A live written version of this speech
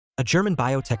A German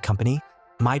biotech company,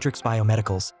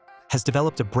 Biomaterials, has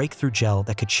developed a breakthrough gel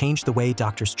that could change the way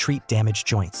doctors treat damaged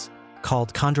joints.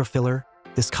 Called chondrofiller,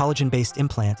 this collagen-based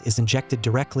implant is injected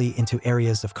directly into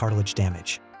areas of cartilage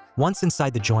damage. Once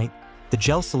inside the joint, the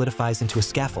gel solidifies into a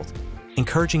scaffold,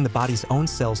 encouraging the body's own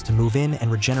cells to move in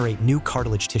and regenerate new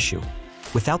cartilage tissue,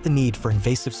 without the need for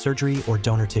invasive surgery or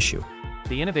donor tissue.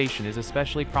 The innovation is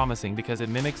especially promising because it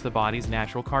mimics the body's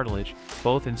natural cartilage,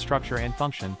 both in structure and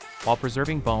function, while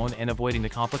preserving bone and avoiding the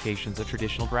complications of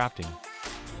traditional grafting.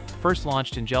 First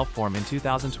launched in gel form in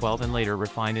 2012 and later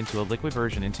refined into a liquid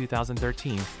version in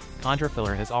 2013,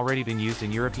 chondrofiller has already been used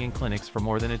in European clinics for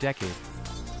more than a decade.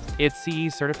 Its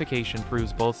CE certification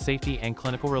proves both safety and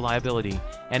clinical reliability,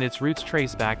 and its roots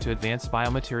trace back to advanced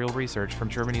biomaterial research from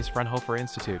Germany's Fraunhofer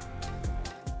Institute.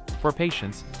 For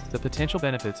patients, the potential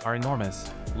benefits are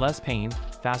enormous: less pain,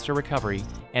 faster recovery,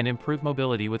 and improved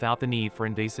mobility without the need for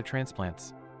invasive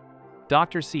transplants.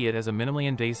 Doctors see it as a minimally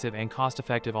invasive and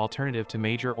cost-effective alternative to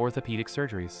major orthopedic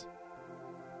surgeries.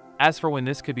 As for when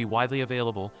this could be widely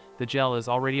available, the gel is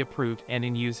already approved and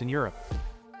in use in Europe.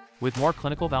 With more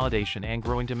clinical validation and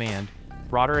growing demand,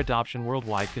 broader adoption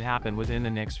worldwide could happen within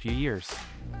the next few years.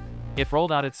 If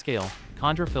rolled out at scale,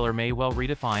 chondrofiller may well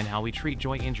redefine how we treat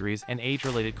joint injuries and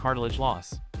age-related cartilage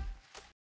loss.